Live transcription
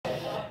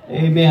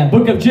Amen.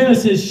 Book of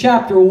Genesis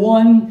chapter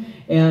 1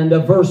 and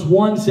verse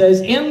 1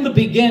 says, "In the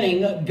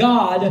beginning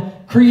God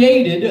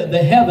created the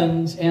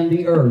heavens and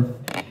the earth.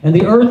 And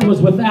the earth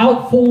was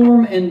without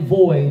form and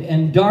void,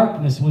 and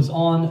darkness was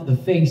on the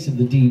face of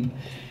the deep.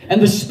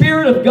 And the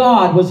Spirit of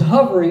God was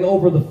hovering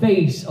over the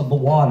face of the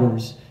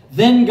waters.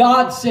 Then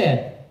God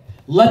said,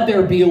 'Let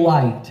there be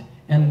light.'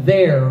 And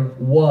there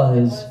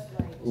was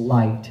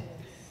light."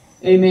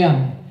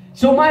 Amen.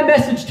 So my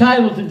message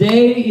title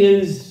today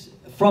is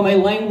from a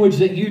language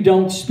that you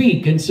don't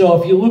speak. And so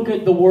if you look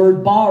at the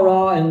word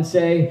Bara and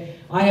say,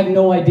 "I have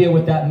no idea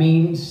what that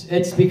means,"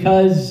 it's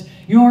because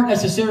you aren't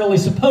necessarily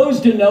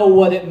supposed to know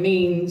what it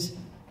means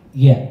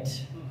yet.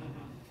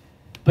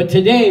 But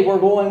today we're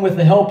going, with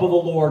the help of the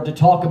Lord, to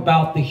talk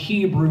about the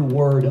Hebrew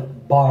word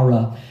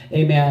Bara.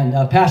 Amen.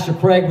 Pastor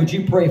Craig, would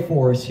you pray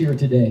for us here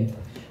today?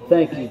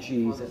 Thank you,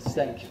 Jesus.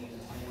 Thank you.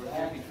 We're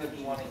here because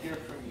we want to hear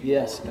from you.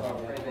 Yes, God.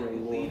 I pray,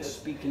 Lord,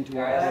 speak into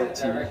our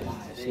hearts and our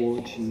lives,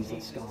 Lord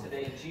Jesus, God,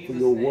 for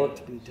your work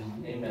to be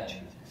done, Lord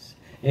Jesus.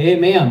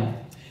 Amen.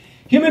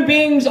 Human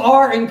beings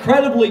are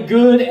incredibly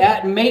good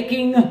at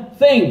making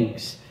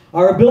things.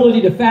 Our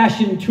ability to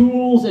fashion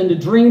tools and to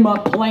dream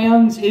up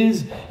plans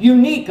is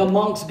unique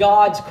amongst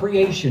God's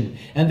creation.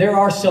 And there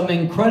are some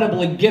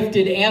incredibly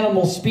gifted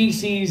animal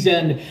species,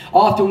 and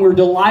often we're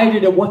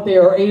delighted at what they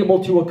are able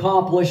to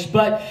accomplish.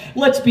 But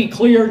let's be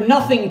clear,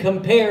 nothing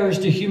compares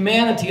to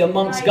humanity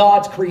amongst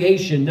God's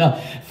creation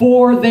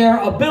for their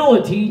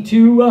ability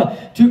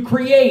to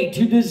create,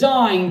 to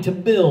design, to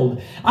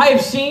build. I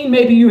have seen,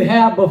 maybe you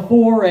have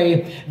before,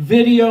 a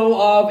video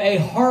of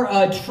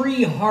a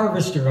tree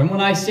harvester. And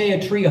when I say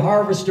a tree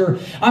harvester,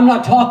 I'm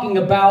not talking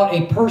about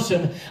a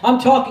person. I'm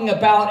talking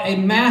about a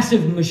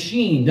massive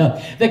machine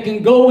that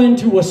can go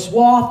into a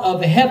swath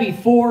of heavy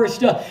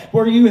forest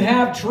where you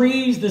have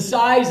trees the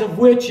size of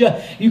which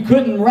you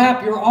couldn't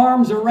wrap your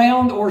arms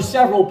around, or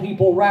several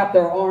people wrap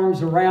their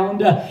arms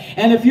around.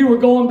 And if you were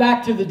going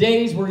back to the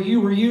days where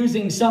you were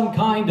using some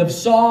kind of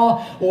saw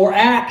or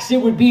axe,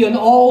 it would be an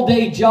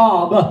all-day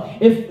job,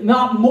 if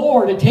not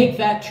more, to take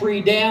that tree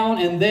down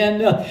and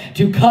then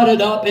to cut it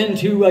up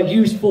into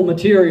useful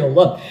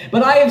material.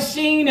 But I have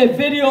seen a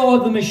video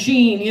of the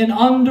machine in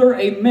under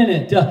a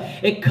minute.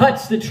 It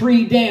cuts the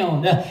tree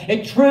down.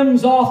 It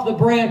trims off the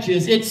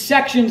branches. It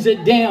sections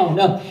it down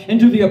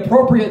into the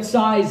appropriate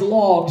size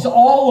logs,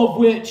 all of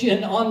which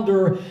in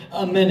under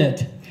a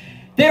minute.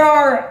 There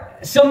are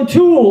some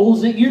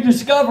tools that you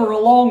discover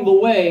along the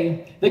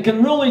way that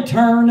can really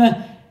turn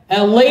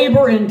a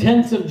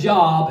labor-intensive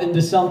job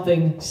into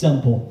something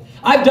simple.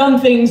 I've done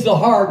things the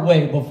hard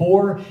way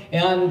before,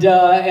 and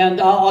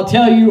I'll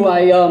tell you,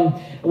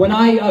 when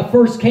I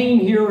first came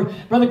here,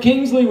 Brother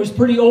Kingsley was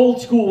pretty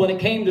old school when it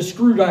came to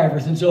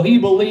screwdrivers, and so he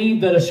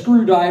believed that a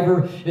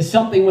screwdriver is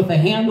something with a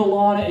handle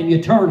on it and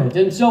you turn it.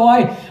 And so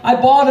I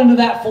bought into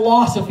that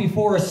philosophy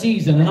for a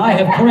season, and I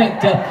have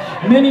cranked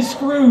many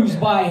screws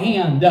by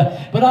hand.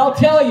 But I'll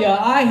tell you,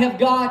 I have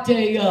got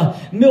a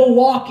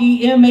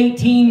Milwaukee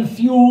M18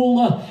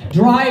 fuel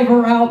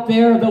driver out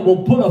there that will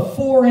put a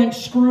 4-inch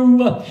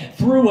screw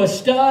through a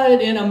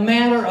stud in a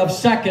matter of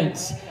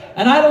seconds.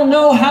 And I don't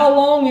know how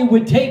long it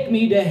would take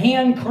me to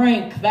hand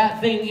crank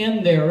that thing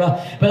in there.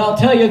 But I'll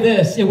tell you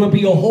this, it would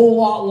be a whole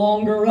lot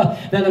longer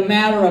than a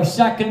matter of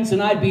seconds.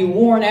 And I'd be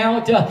worn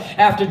out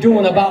after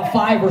doing about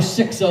 5 or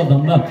 6 of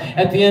them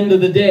at the end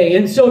of the day.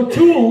 And so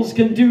tools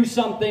can do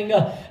something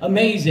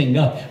amazing.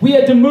 We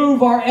had to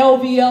move our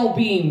LVL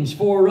beams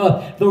for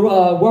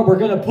what we're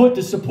going to put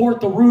to support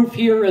the roof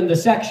here in the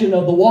section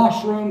of the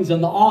washrooms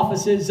and the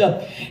offices.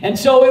 And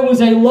so it was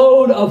a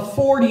load of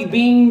 40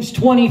 beams,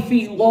 20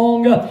 feet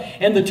long.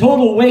 And the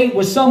total weight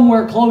was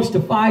somewhere close to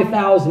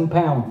 5,000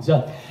 pounds.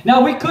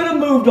 Now, we could have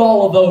moved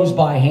all of those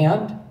by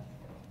hand.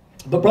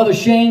 But Brother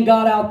Shane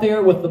got out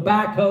there with the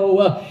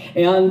backhoe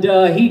and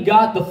he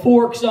got the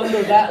forks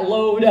under that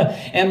load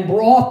and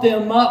brought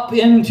them up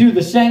into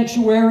the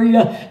sanctuary.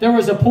 There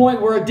was a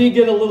point where it did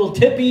get a little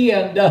tippy,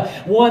 and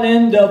one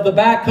end of the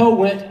backhoe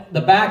went,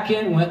 the back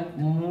end went,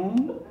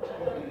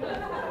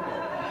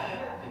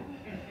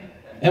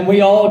 and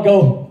we all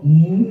go,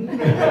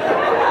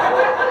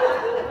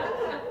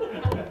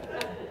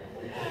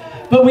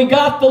 But we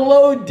got the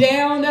load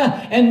down,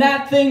 and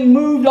that thing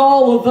moved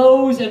all of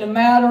those in a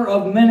matter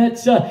of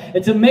minutes.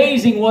 It's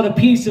amazing what a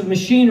piece of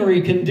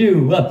machinery can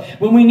do.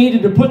 When we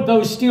needed to put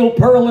those steel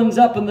purlins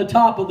up in the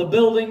top of the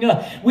building,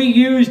 we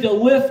used a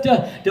lift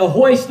to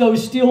hoist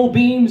those steel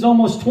beams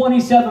almost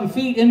 27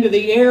 feet into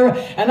the air.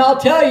 And I'll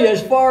tell you,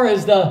 as far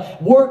as the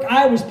work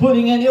I was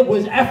putting in, it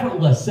was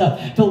effortless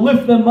to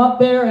lift them up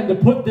there and to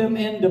put them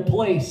into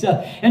place.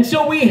 And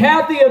so we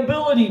have the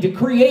ability to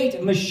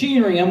create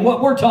machinery, and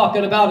what we're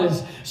talking about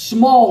is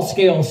small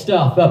scale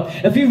stuff.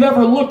 If you've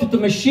ever looked at the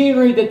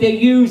machinery that they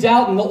use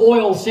out in the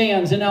oil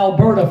sands in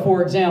Alberta,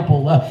 for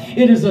example,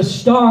 it is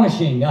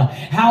astonishing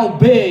how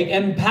big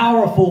and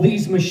powerful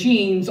these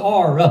machines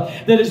are,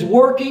 that is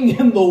working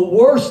in the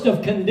worst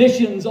of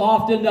conditions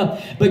often,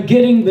 but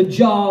getting the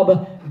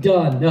job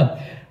done.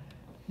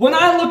 When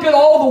I look at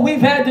all that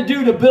we've had to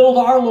do to build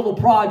our little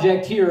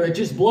project here, it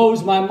just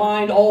blows my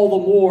mind all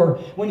the more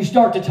when you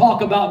start to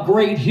talk about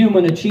great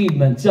human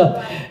achievements.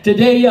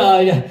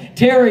 Today,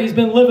 Terry's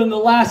been living the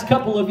last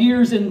couple of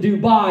years in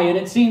Dubai, and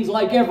it seems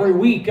like every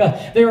week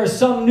there is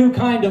some new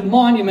kind of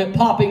monument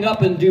popping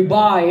up in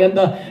Dubai. And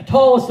the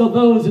tallest of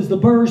those is the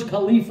Burj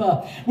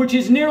Khalifa, which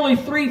is nearly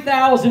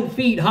 3,000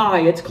 feet high.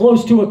 It's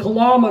close to 1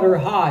 kilometer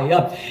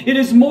high. It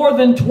is more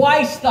than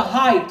twice the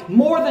height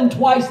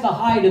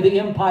of the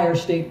Empire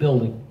State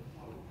Building.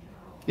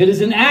 It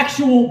is an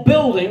actual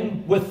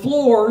building with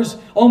floors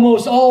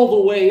almost all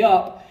the way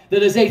up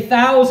that is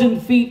 1,000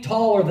 feet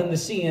taller than the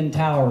CN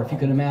Tower, if you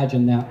can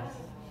imagine that.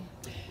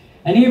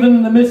 And even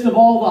in the midst of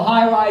all the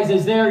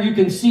high-rises there, you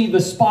can see the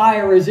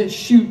spire as it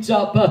shoots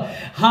up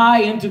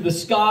high into the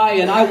sky.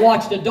 And I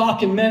watched a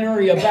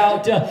documentary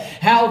about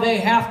how they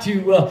have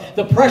to,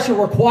 the pressure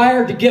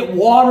required to get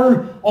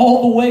water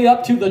all the way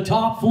up to the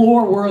top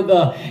floor where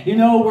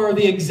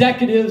the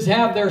executives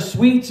have their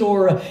suites,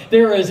 or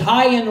there is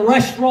high-end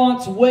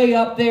restaurants way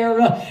up there.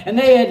 And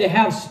they had to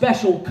have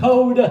special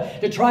code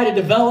to try to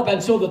develop,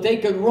 and so that they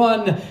could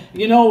run,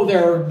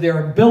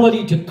 their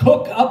ability to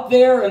cook up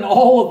there and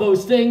all of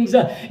those things.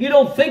 You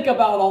don't think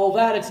about all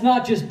that. It's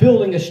not just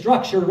building a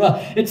structure.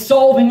 It's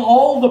solving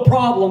all the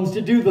problems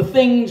to do the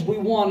things we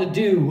want to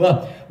do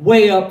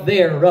way up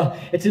there.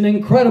 It's an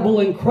incredible,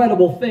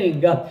 incredible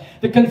thing.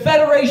 The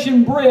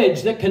Confederation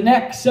Bridge that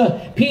connects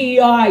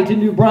PEI to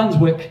New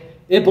Brunswick,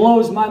 it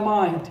blows my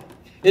mind.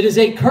 It is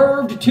a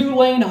curved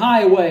 2-lane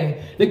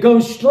highway that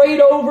goes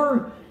straight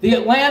over the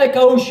Atlantic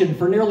Ocean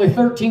for nearly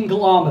 13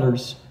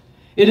 kilometers.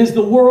 It is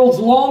the world's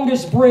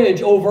longest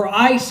bridge over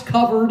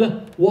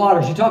ice-covered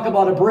waters. You talk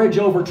about a bridge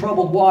over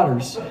troubled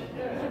waters.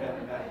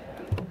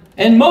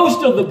 And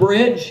most of the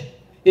bridge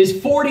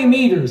is 40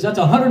 meters. That's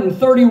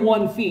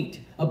 131 feet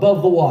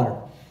above the water.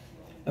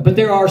 But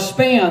there are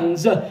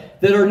spans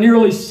that are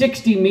nearly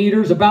 60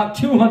 meters, about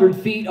 200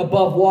 feet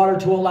above water,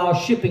 to allow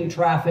shipping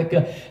traffic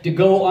to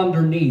go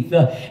underneath.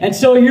 And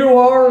so you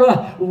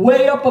are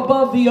way up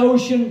above the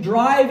ocean,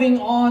 driving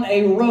on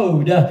a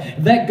road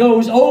that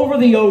goes over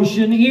the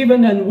ocean,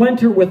 even in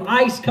winter with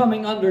ice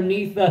coming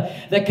underneath,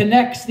 that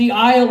connects the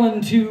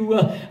island to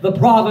the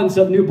province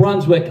of New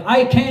Brunswick.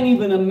 I can't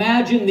even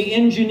imagine the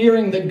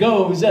engineering that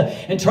goes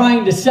in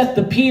trying to set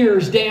the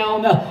piers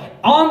down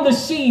on the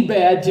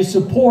seabed to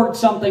support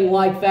something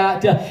like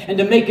that and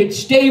to make it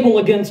stable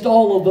against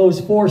all of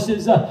those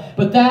forces.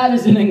 But that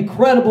is an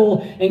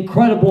incredible,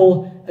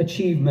 incredible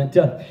achievement.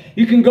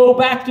 You can go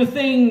back to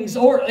things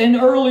in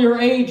earlier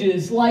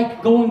ages,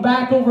 like going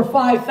back over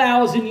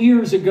 5,000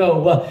 years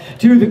ago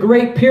to the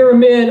Great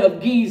Pyramid of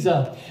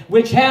Giza,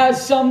 which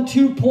has some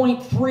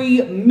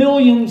 2.3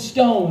 million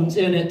stones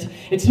in it.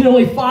 It's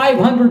nearly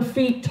 500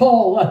 feet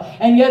tall,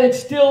 and yet it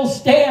still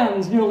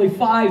stands nearly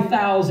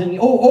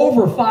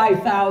over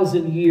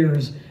 5,000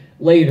 years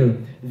later.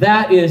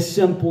 That is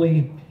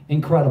simply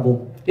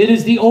incredible. It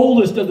is the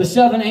oldest of the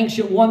 7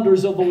 ancient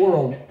wonders of the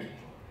world,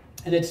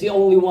 and it's the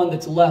only one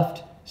that's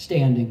left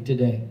standing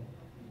today.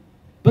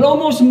 But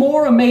almost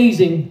more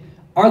amazing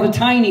are the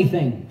tiny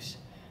things.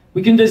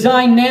 We can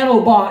design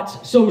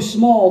nanobots so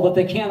small that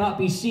they cannot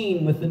be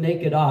seen with the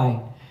naked eye.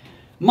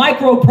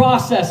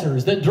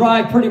 Microprocessors that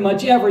drive pretty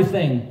much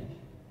everything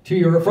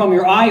from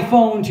your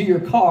iPhone to your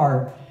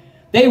car.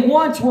 They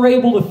once were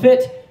able to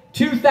fit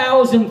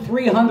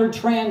 2,300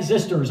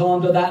 transistors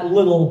onto that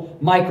little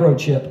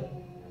microchip.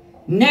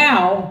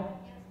 Now,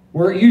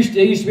 where they used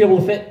to be able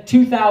to fit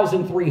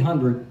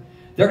 2,300,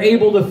 they're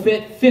able to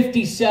fit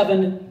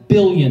 57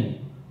 billion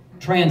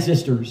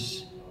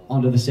transistors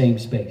onto the same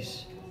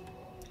space.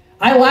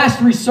 I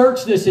last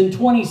researched this in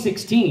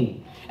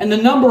 2016, and the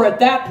number at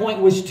that point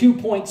was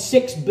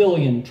 2.6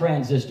 billion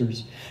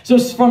transistors. So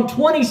from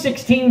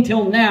 2016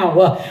 till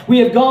now, we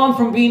have gone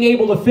from being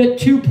able to fit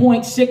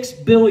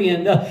 2.6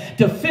 billion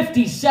to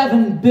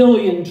 57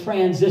 billion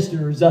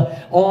transistors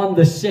on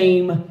the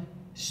same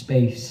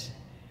space.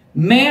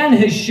 Man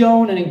has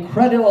shown an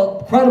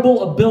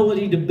incredible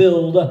ability to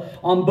build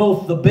on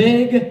both the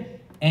big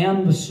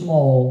and the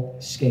small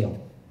scale.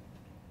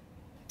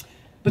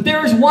 But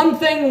there is one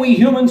thing we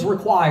humans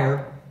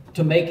require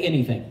to make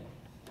anything.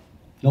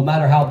 No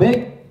matter how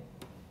big,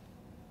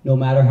 no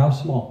matter how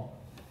small.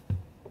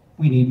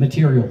 We need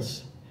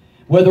materials.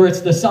 Whether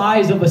it's the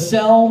size of a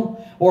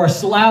cell or a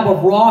slab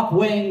of rock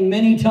weighing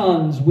many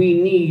tons,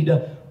 we need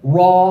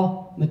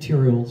raw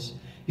materials.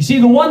 You see,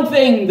 the one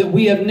thing that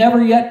we have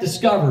never yet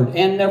discovered,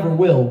 and never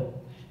will,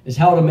 is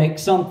how to make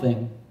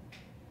something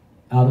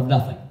out of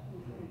nothing.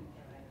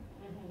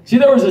 See,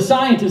 there was a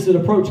scientist that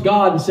approached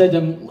God and said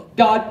to him,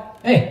 God,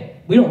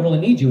 hey, we don't really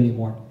need you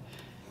anymore.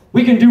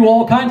 We can do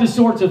all kinds of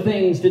sorts of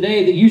things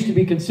today that used to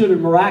be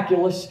considered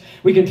miraculous.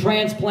 We can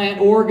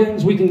transplant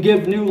organs. We can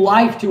give new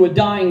life to a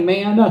dying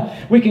man.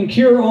 We can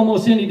cure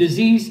almost any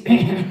disease,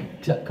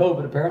 except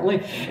COVID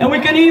apparently. And we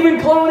can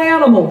even clone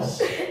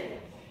animals.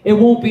 It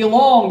won't be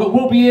long, but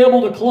we'll be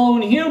able to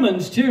clone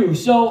humans too.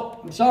 So,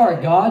 I'm sorry,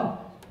 God,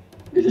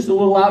 you're just a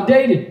little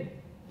outdated.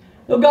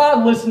 So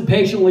God listened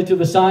patiently to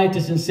the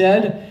scientist and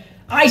said,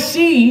 I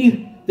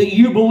see that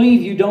you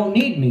believe you don't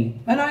need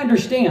me, and I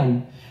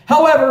understand.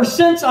 However,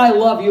 since I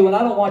love you and I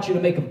don't want you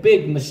to make a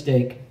big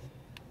mistake,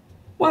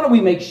 why don't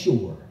we make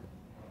sure?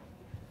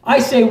 I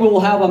say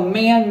we'll have a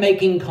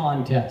man-making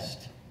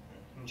contest,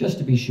 just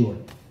to be sure.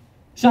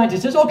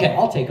 Scientist says, okay,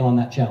 I'll take on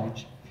that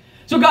challenge.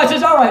 So God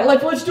says, all right,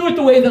 let's do it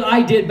the way that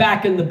I did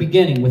back in the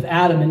beginning with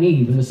Adam and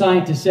Eve. And the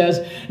scientist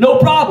says, no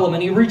problem.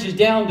 And he reaches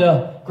down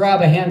to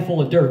grab a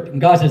handful of dirt.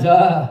 And God says,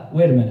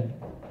 wait a minute.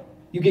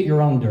 You get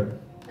your own dirt.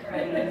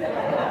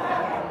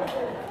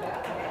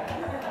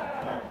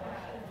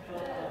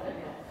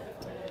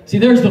 See,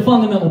 there's the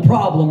fundamental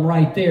problem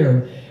right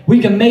there. We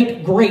can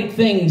make great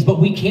things, but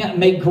we can't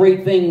make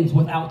great things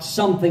without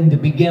something to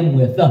begin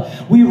with.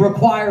 We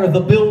require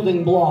the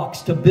building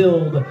blocks to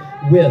build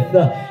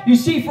with. You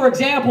see, for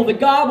example, that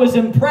God was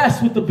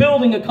impressed with the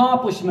building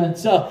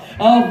accomplishments of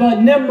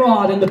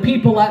Nimrod and the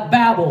people at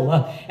Babel.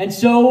 And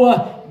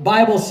so,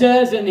 Bible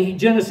says in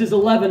Genesis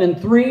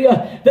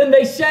 11:3, then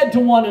they said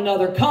to one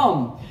another,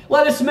 come,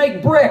 let us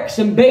make bricks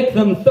and bake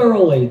them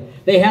thoroughly.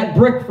 They had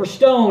brick for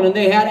stone, and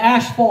they had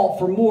asphalt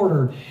for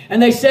mortar.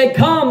 And they said,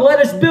 come, let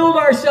us build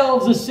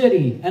ourselves a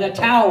city and a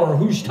tower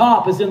whose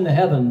top is in the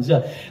heavens.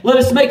 Let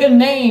us make a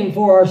name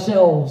for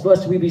ourselves,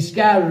 lest we be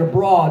scattered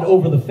abroad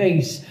over the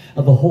face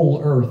of the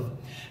whole earth.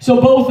 So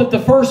both at the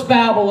first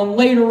Babel and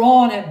later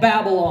on at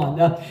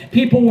Babylon,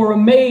 people were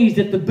amazed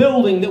at the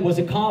building that was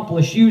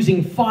accomplished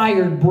using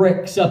fired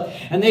bricks.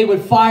 And they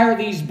would fire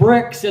these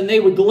bricks and they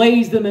would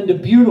glaze them into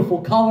beautiful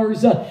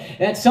colors.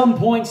 At some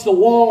points, the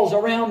walls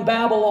around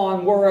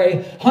Babylon were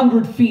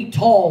 100 feet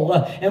tall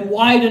and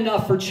wide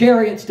enough for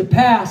chariots to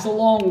pass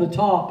along the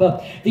top.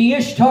 The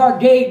Ishtar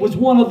Gate was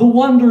one of the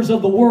wonders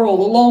of the world,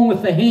 along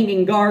with the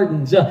Hanging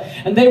Gardens.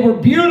 And they were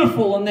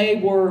beautiful and they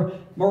were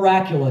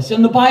miraculous.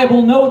 And the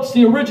Bible notes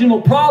the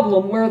original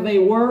problem where they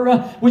were,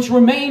 which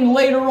remained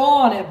later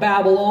on at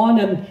Babylon,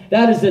 and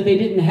that is that they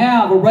didn't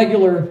have a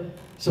regular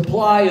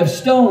supply of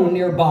stone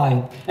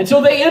nearby. And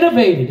so they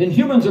innovated, and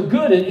humans are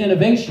good at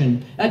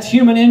innovation. That's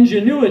human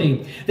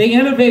ingenuity. They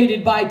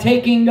innovated by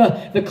taking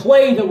the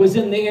clay that was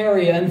in the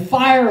area and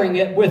firing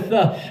it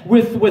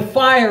with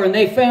fire, and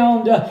they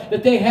found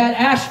that they had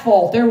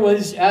asphalt. There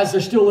was, as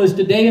there still is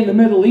today in the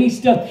Middle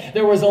East,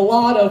 there was a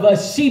lot of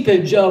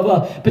seepage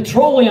of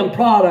petroleum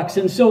products,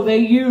 and so they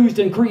used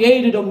and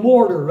created a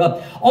mortar.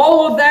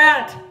 All of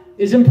that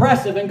is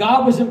impressive, and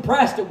God was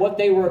impressed at what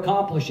they were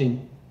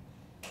accomplishing.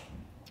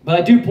 But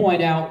I do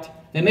point out,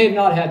 they may have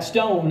not had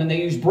stone and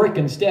they used brick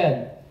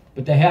instead,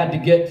 but they had to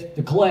get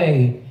the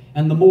clay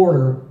and the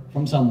mortar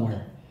from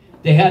somewhere.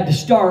 They had to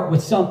start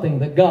with something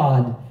that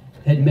God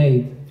had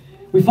made.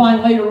 We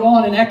find later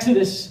on in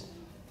Exodus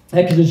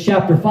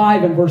chapter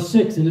 5 and verse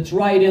 6, and it's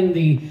right in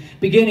the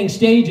beginning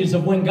stages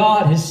of when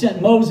God has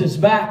sent Moses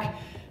back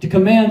to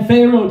command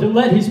Pharaoh to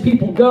let his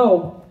people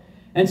go.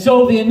 And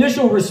so the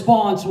initial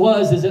response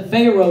was that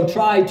Pharaoh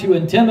tried to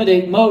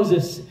intimidate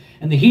Moses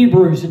and the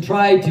Hebrews and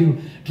tried to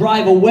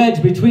drive a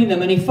wedge between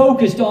them, and he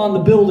focused on the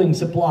building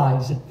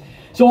supplies.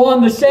 So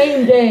on the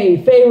same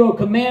day, Pharaoh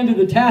commanded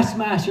the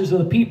taskmasters of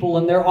the people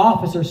and their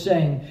officers,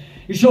 saying,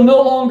 you shall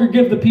no longer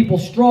give the people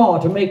straw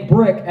to make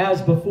brick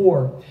as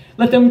before.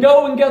 Let them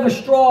go and gather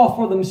straw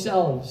for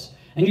themselves,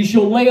 and you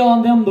shall lay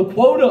on them the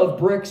quota of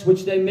bricks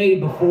which they made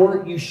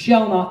before. You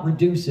shall not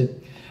reduce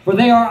it. For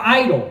they are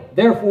idle.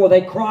 Therefore they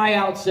cry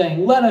out,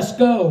 saying, let us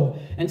go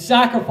and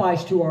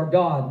sacrifice to our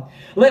God.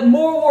 Let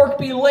more work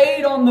be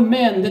laid on the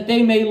men, that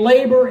they may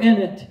labor in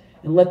it,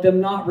 and let them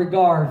not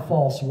regard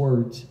false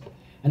words.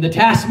 And the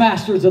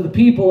taskmasters of the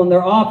people and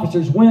their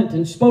officers went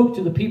and spoke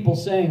to the people,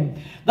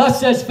 saying, thus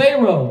says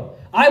Pharaoh,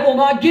 I will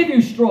not give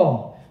you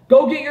straw.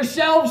 Go get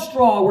yourselves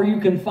straw where you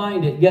can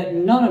find it, yet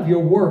none of your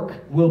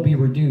work will be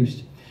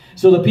reduced.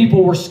 So the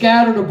people were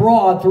scattered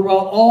abroad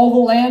throughout all the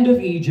land of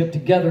Egypt to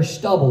gather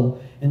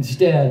stubble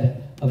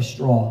instead of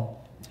straw.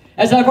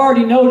 As I've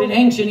already noted,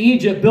 ancient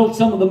Egypt built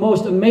some of the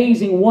most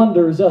amazing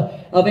wonders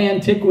of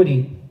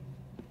antiquity.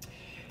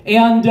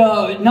 And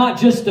not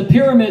just the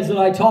pyramids that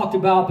I talked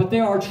about, but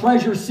there are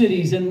treasure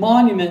cities and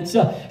monuments,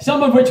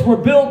 some of which were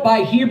built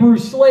by Hebrew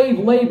slave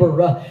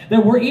labor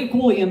that were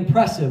equally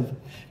impressive.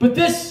 But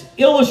this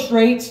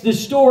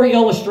story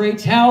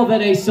illustrates how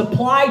that a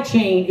supply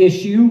chain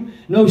issue,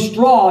 no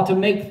straw to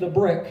make the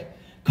brick,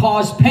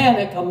 caused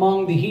panic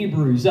among the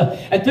Hebrews.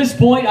 At this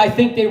point, I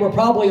think they were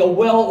probably a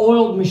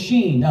well-oiled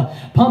machine,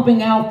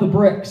 pumping out the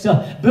bricks,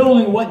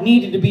 building what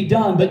needed to be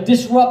done, but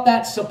disrupt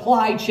that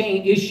supply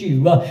chain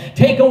issue,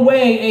 take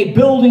away a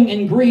building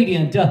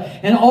ingredient,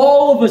 and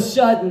all of a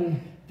sudden,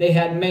 they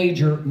had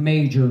major,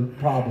 major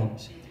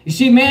problems. You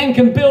see, man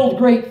can build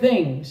great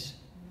things,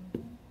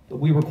 but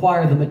we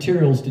require the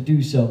materials to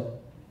do so.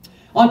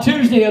 On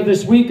Tuesday of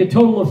this week, a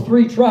total of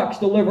 3 trucks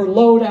delivered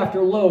load after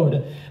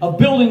load of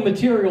building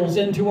materials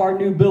into our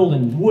new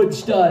building. Wood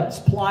studs,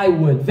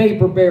 plywood,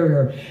 vapor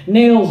barrier,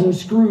 nails and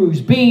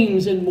screws,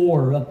 beams and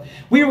more.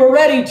 We were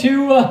ready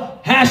to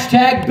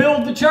hashtag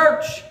build the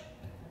church.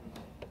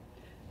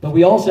 But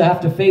we also have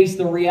to face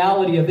the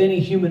reality of any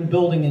human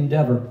building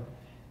endeavor.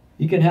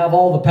 You can have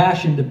all the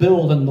passion to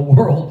build in the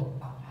world,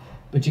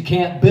 but you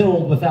can't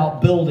build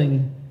without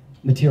building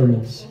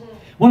materials.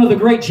 One of the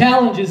great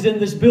challenges in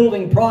this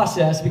building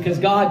process, because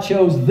God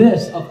chose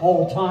this of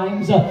all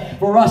times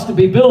for us to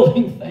be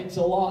building, thanks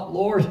a lot,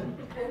 Lord,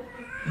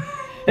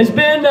 has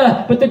been,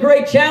 but the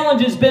great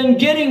challenge has been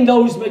getting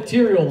those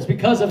materials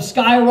because of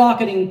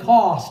skyrocketing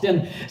cost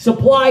and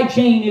supply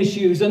chain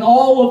issues and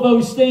all of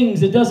those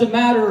things. It doesn't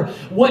matter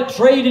what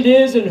trade it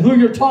is and who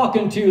you're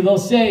talking to. They'll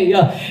say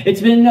it's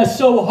been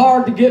so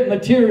hard to get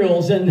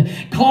materials and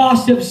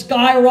costs have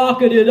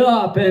skyrocketed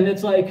up. And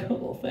it's like,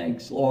 oh,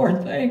 thanks,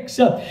 Lord, thanks.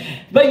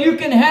 But you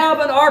can have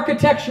an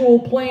architectural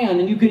plan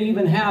and you can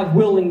even have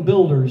willing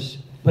builders.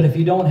 But if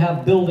you don't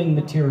have building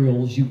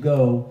materials, you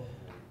go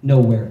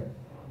nowhere.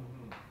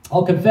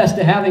 I'll confess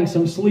to having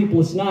some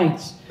sleepless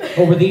nights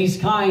over these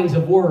kinds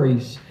of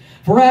worries.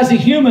 For as a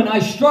human, I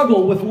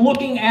struggle with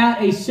looking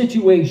at a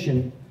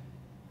situation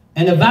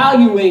and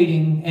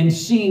evaluating and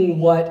seeing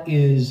what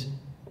is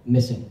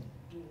missing.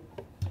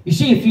 You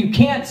see, if you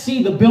can't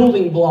see the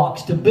building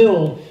blocks to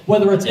build,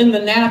 whether it's in the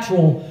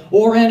natural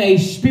or in a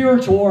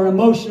spiritual or an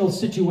emotional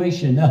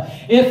situation,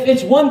 if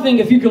it's one thing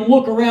if you can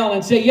look around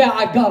and say, yeah,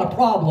 I've got a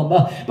problem,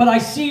 but I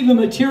see the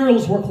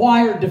materials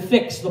required to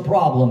fix the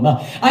problem.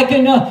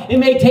 It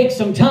may take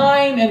some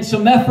time and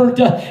some effort,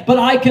 but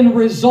I can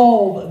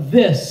resolve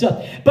this.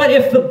 But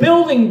if the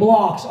building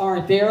blocks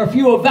aren't there, if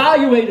you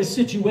evaluate a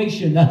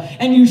situation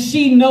and you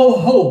see no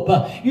hope,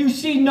 you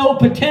see no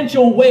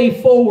potential way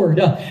forward,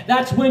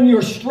 that's when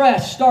your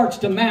stress starts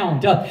to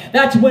mount.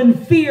 That's when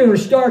fear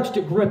starts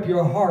to grip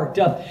your heart.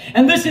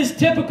 And this is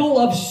typical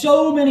of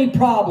so many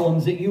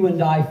problems that you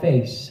and I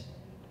face.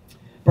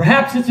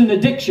 Perhaps it's an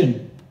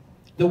addiction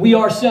that we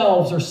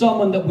ourselves or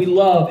someone that we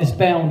love is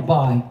bound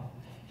by.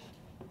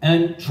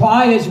 And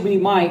try as we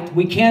might,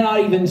 we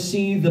cannot even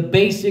see the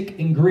basic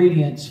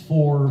ingredients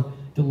for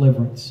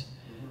deliverance.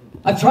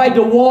 I've tried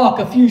to walk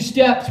a few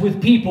steps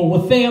with people,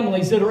 with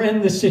families that are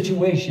in this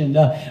situation,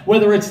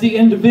 whether it's the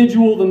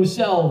individual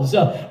themselves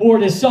or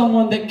it is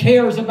someone that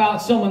cares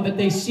about someone that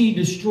they see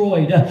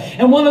destroyed.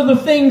 And one of the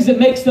things that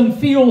makes them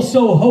feel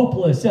so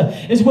hopeless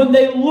is when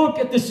they look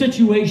at the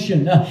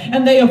situation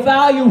and they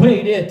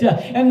evaluate it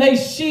and they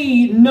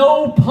see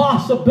no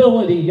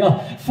possibility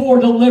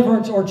for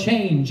deliverance or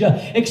change.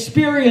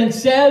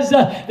 Experience says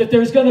that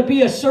there's going to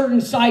be a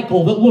certain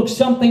cycle that looks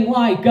something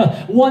like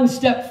one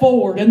step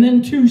forward and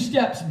then two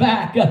steps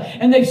back,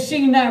 and they've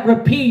seen that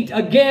repeat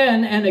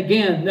again and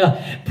again.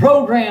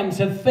 Programs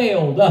have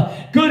failed.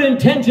 Good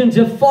intentions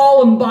have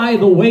fallen by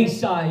the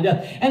wayside.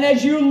 And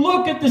as you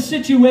look at the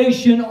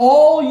situation,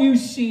 all you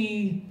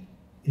see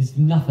is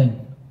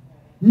nothing.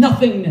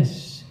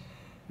 Nothingness.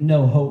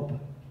 No hope.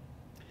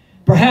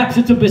 Perhaps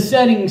it's a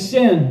besetting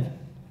sin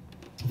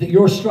that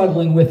you're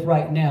struggling with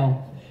right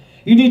now.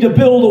 You need to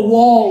build a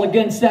wall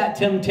against that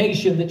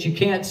temptation that you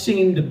can't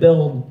seem to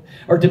build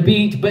or to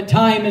beat, but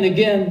time and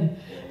again,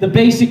 the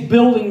basic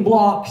building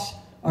blocks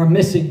are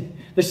missing.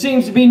 There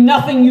seems to be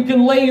nothing you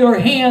can lay your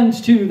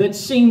hands to that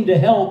seem to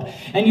help,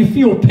 and you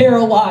feel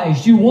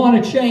paralyzed. You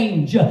want to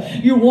change.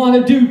 You want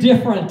to do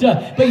different,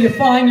 but you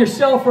find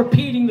yourself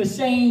repeating the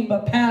same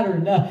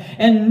pattern,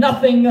 and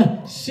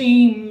nothing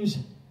seems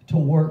to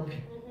work.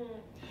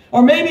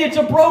 Or maybe it's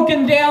a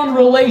broken down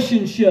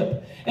relationship.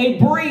 A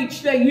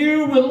breach that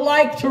you would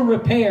like to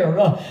repair.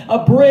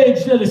 A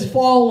bridge that has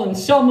fallen.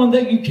 Someone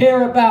that you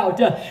care about.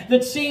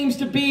 That seems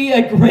to be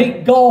a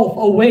great gulf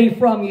away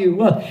from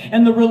you.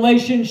 And the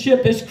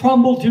relationship has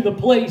crumbled to the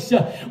place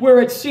where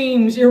it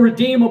seems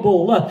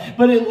irredeemable.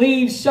 But it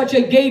leaves such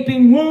a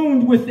gaping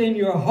wound within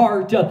your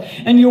heart.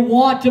 And you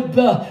want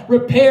to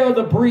repair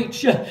the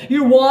breach.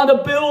 You want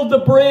to build the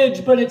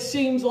bridge. But it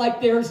seems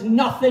like there's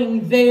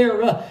nothing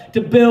there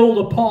to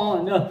build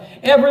upon.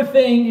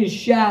 Everything is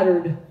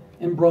shattered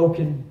and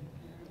broken.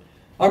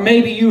 Or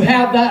maybe you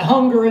have that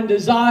hunger and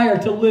desire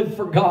to live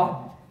for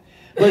God,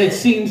 but it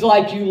seems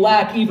like you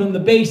lack even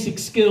the basic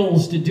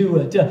skills to do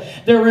it.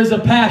 There is a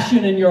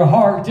passion in your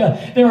heart.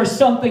 There is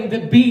something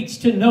that beats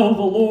to know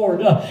the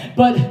Lord.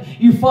 But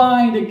you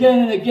find again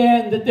and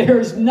again that there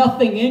is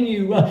nothing in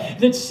you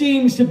that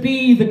seems to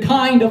be the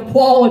kind of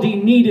quality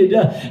needed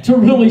to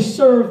really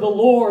serve the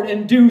Lord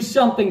and do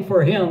something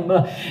for Him.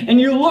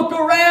 And you look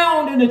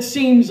around and it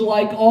seems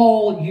like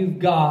all you've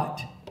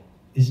got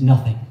is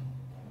nothing.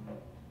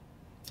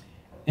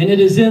 And it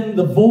is in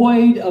the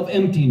void of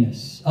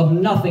emptiness, of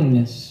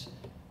nothingness,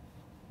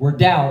 where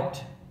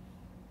doubt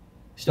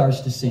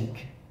starts to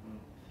sink.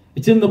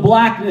 It's in the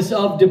blackness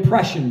of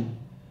depression,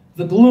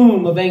 the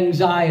gloom of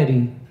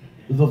anxiety,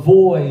 the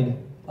void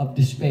of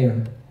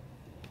despair,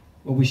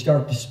 where we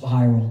start to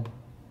spiral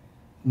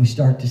and we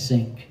start to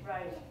sink.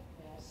 Right.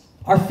 Yes.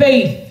 Our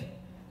faith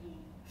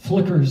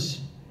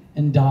flickers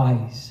and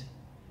dies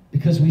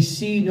because we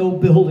see no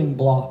building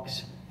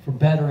blocks for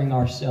bettering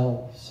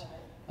ourselves,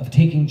 of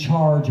taking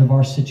charge of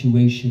our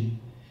situation.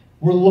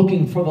 We're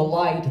looking for the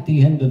light at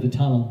the end of the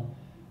tunnel,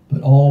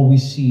 but all we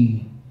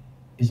see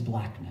is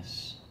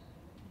blackness.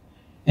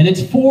 And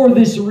it's for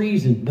this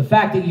reason, the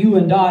fact that you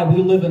and I,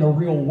 we live in a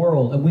real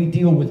world and we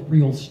deal with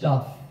real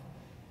stuff,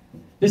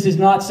 This is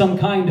not some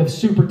kind of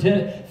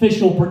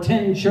superficial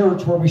pretend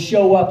church where we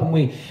show up and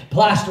we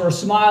plaster a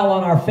smile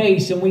on our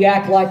face and we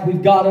act like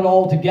we've got it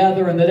all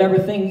together and that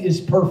everything is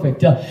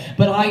perfect.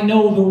 But I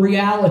know the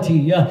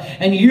reality,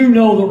 and you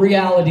know the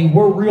reality.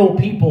 We're real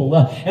people,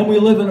 and we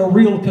live in a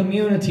real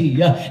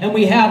community, and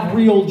we have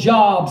real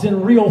jobs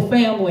and real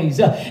families,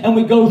 and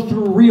we go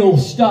through real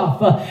stuff.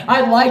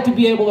 I'd like to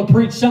be able to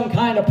preach some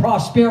kind of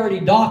prosperity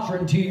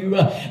doctrine to you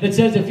that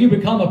says if you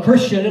become a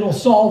Christian, it'll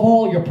solve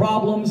all your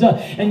problems,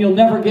 and you'll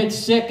never get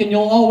sick, and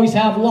you'll always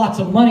have lots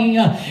of money,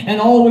 and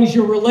always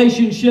your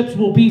relationships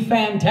will be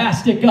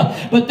fantastic.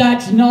 But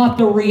that's not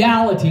the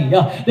reality.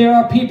 There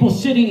are people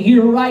sitting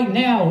here right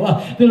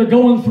now that are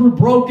going through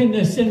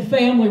brokenness in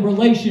family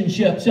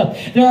relationships.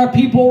 There are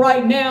people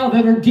right now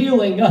that are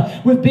dealing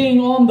with being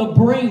on the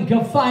brink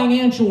of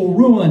financial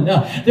ruin.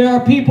 There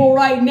are people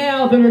right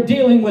now that are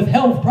dealing with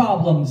health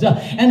problems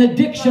and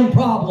addiction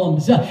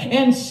problems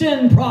and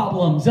sin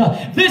problems.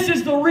 This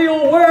is the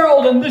real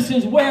world, and this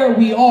is where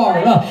we are.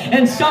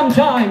 And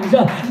sometimes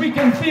we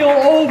can feel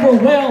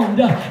overwhelmed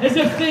as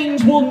if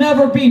things will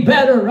never be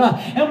better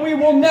and we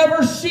will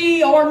never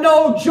see or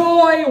know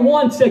joy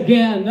once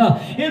again.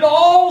 It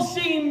all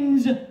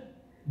seems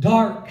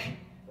dark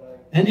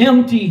and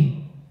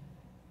empty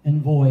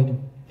and void.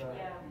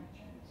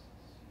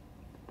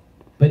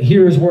 But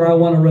here's where I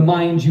want to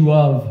remind you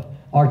of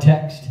our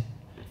text.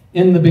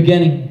 In the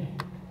beginning,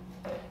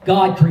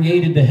 God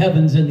created the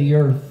heavens and the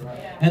earth.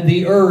 And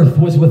the earth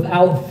was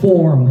without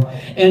form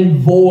and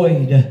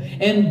void,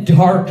 and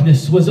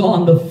darkness was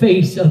on the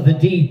face of the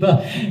deep.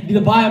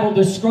 The Bible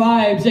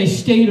describes a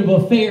state of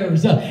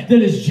affairs that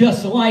is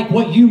just like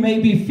what you may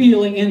be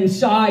feeling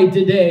inside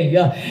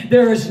today.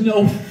 There is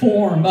no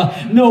form,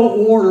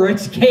 no order.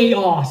 It's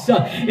chaos.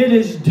 It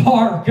is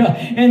dark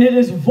and it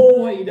is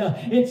void.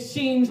 It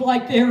seems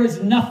like there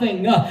is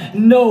nothing,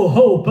 no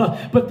hope.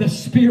 But the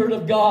Spirit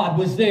of God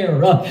was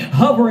there,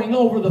 hovering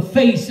over the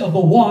face of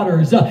the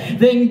waters.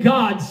 Then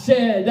God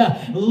said,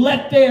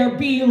 "Let there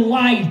be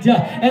light,"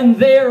 and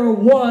there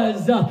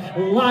was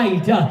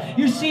light.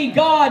 You see,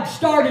 God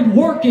started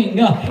working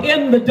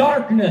in the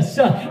darkness,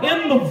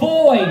 in the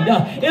void,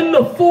 in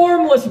the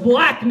formless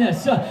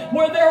blackness,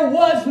 where there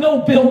was no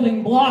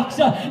building blocks,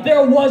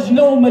 there was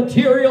no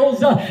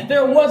materials,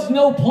 there was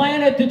no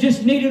planet that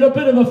just needed a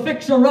bit of a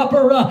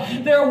fixer-upper,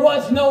 there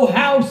was no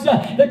house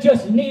that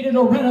just needed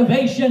a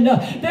renovation,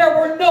 there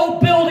were no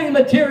building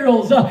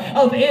materials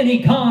of any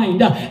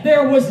kind,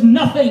 there was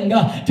nothing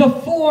to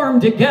form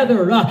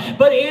together.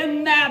 But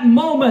in that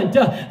moment,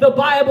 the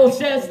Bible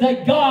says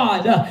that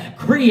God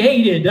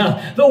created.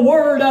 The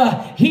word,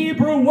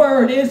 Hebrew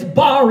word is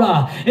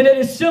Bara, and it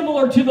is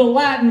similar to the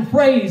Latin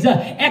phrase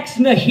ex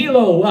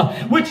nihilo,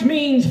 which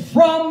means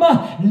from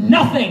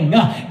nothing.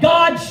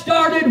 God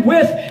started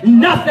with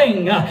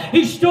nothing.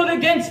 He stood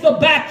against the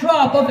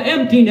backdrop of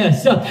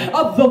emptiness,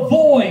 of the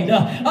void,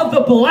 of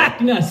the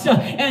blackness,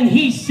 and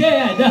He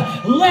said,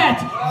 "Let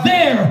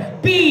there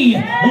be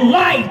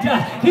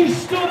light." He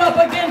stood up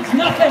against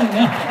nothing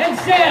and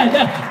said,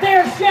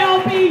 "There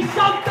shall be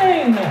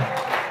something."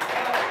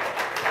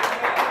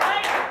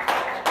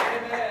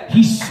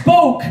 He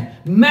spoke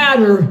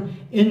matter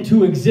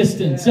into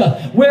existence,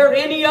 where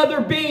any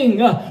other being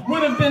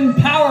would have been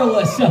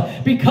powerless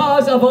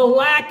because of a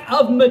lack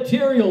of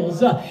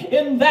materials.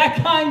 In that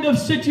kind of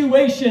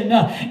situation,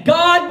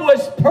 God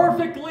was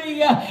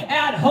perfectly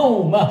at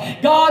home.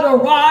 God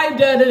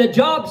arrived at a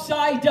job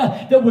site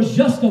that was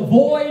just a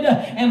void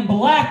and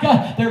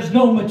black. There's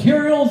no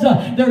materials,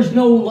 there's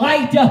no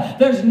light,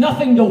 there's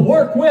nothing to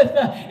work with,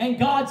 and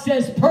God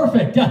says,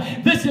 "Perfect,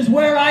 this is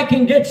where I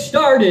can get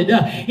started."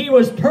 He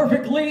was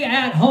perfectly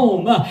at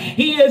home.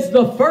 He is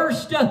the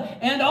first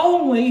and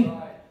only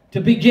to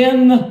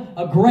begin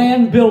a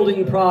grand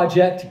building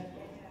project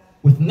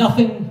with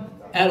nothing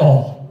at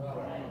all.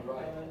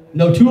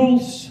 No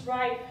tools,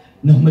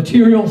 no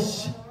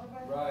materials,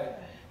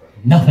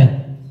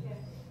 nothing.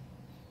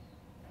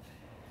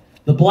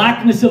 The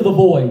blackness of the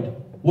void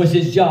was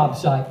His job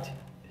site.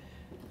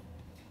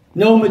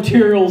 No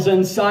materials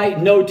in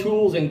sight, no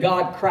tools, and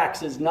God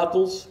cracks His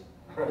knuckles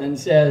and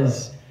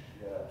says,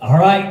 "All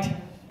right,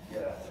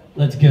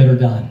 let's get her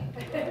done."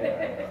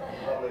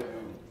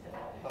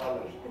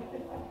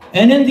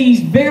 And in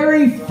these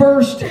very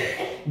first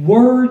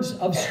words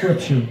of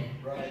Scripture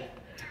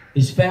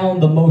is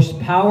found the most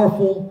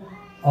powerful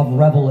of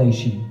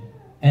revelation.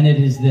 And it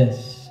is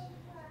this: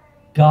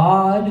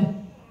 God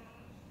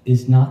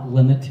is not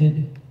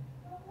limited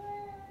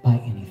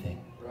by anything.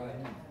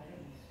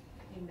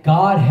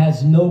 God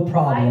has no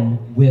problem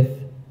with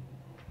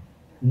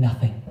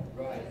nothing.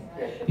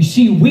 You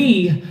see,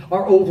 we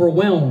are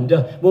overwhelmed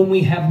when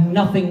we have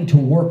nothing to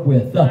work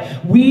with.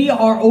 We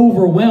are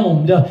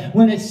overwhelmed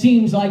when it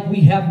seems like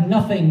we have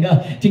nothing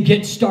to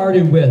get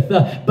started with.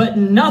 But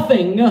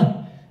nothing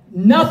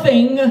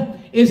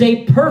is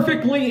a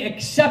perfectly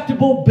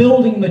acceptable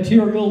building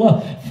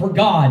material for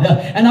God.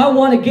 And I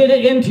want to get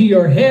it into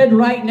your head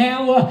right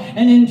now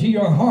and into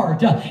your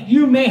heart.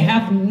 You may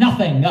have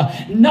nothing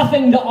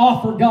to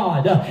offer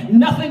God,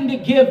 nothing to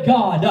give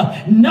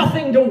God,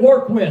 nothing to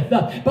work with.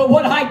 But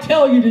what I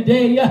tell you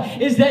today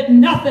is that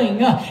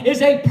nothing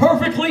is a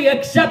perfectly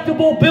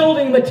acceptable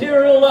building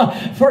material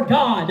for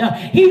God.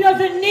 He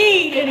doesn't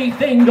need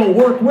anything to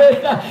work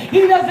with.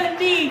 He doesn't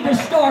need to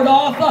start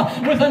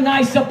off with a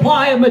nice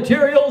supply of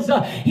materials.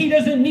 He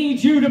doesn't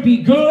need you to be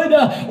good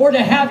or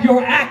to have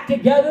your act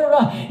together.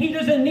 He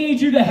doesn't need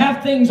you to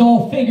have things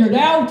all figured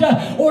out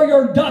or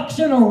your ducks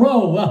in a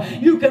row.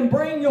 You can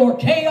bring your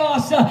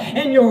chaos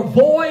and your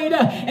void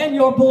and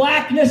your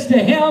blackness to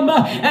Him,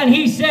 and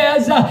He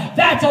says,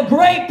 that's a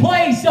great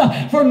place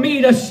for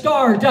me to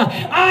start.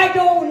 I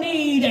don't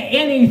need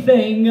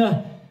anything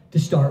to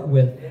start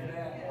with.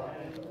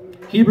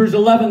 Hebrews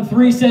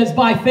 11:3 says,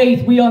 by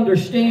faith we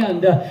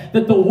understand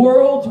that the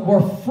worlds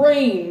were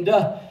framed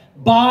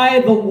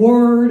by the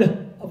Word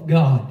of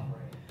God,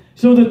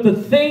 so that the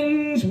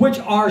things which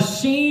are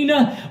seen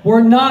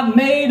were not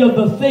made of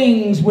the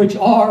things which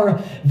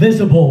are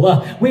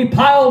visible. We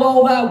piled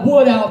all that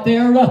wood out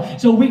there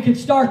so we could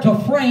start to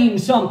frame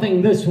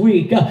something this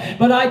week.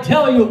 But I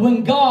tell you,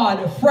 when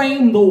God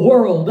framed the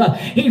world,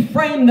 He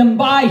framed them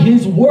by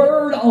His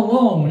Word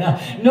alone.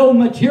 No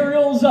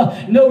materials,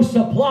 no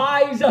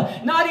supplies,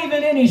 not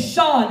even any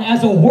sun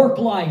as a work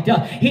light.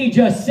 He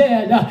just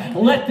said,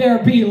 let there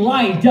be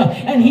light.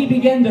 And He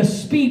began to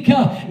speak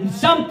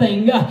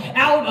something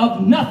out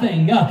of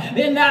nothing.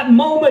 In that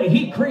moment,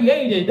 He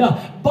created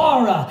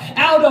Bara.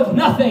 Out of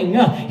nothing,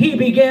 He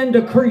began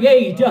to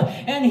create.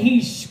 And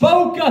He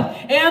spoke,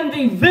 and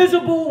the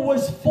visible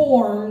was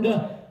formed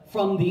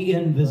from the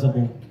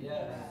invisible.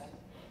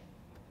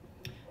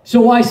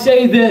 So I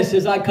say this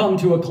as I come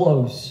to a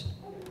close.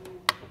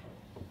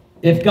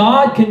 If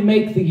God can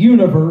make the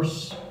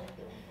universe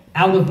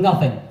out of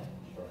nothing,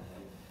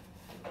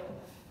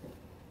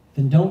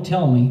 then don't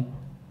tell me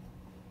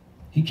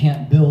He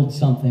can't build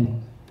something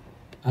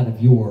out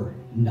of your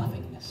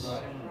nothingness.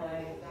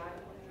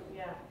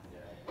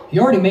 He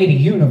already made a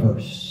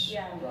universe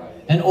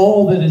and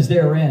all that is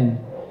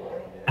therein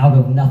out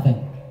of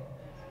nothing.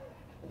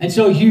 And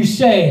so you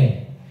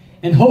say,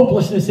 in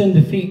hopelessness and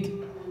defeat,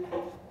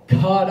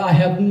 God, I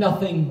have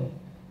nothing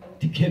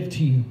to give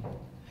to you.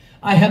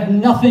 I have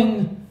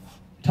nothing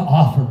to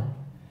offer.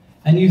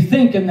 And you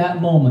think in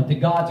that moment that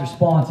God's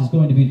response is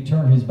going to be to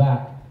turn His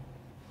back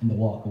and to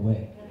walk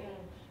away.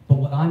 But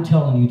what I'm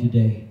telling you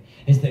today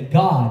is that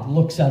God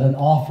looks at an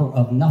offer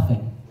of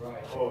nothing.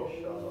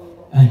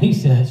 And He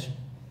says,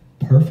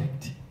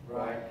 perfect.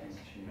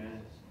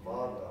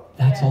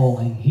 That's all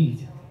I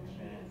need.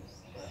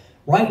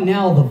 Right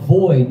now, the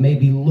void may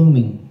be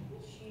looming,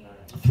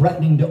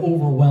 threatening to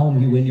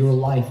overwhelm you in your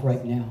life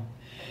right now.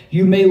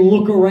 You may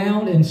look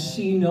around and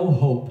see no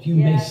hope. You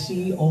may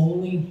see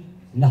only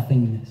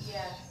nothingness.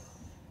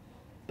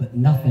 But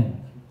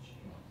nothing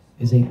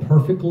is a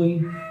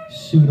perfectly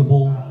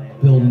suitable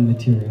building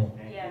material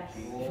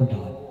for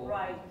God.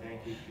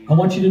 I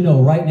want you to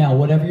know right now,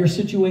 whatever your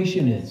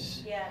situation is,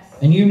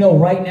 and you know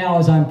right now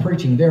as I'm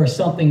preaching, there is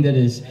something that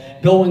is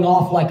going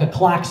off like a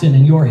klaxon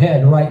in your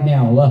head right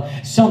now.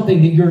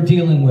 Something that you're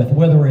dealing with,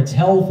 whether it's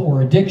health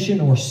or addiction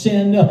or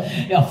sin,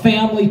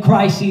 family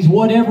crises,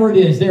 whatever it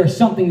is, there's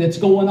something that's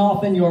going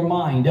off in your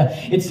mind.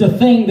 It's the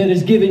thing that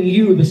has given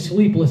you the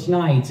sleepless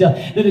nights,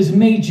 that has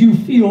made you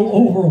feel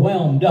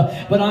overwhelmed.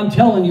 But I'm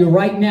telling you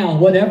right now,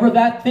 whatever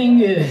that thing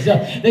is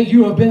that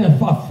you have been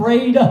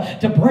afraid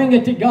to bring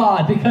it to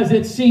God because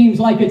it seems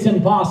like it's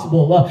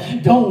impossible,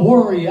 don't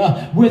worry.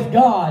 With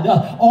God,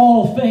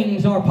 all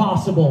things are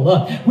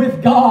possible.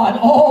 With God,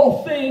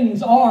 all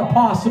things are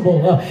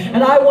possible.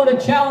 And I want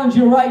to challenge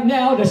you right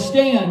now to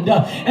stand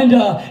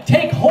and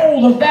take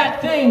hold of that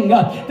thing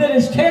that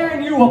is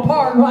tearing you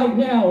apart right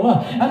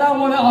now. And I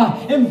want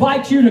to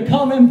invite you to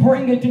come and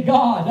bring it to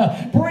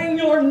God. Bring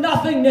your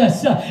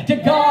nothingness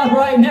to God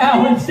right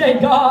now and say,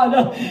 God,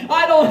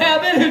 I don't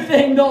have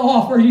anything to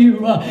offer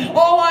you.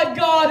 All I've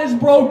got is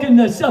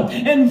brokenness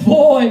and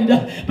void.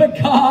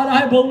 But God,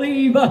 I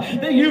believe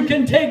that you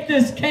can take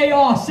this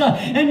chaos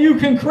and you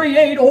can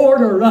create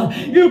order.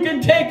 You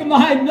can take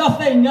my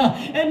nothing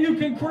and you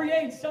can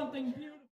create something beautiful.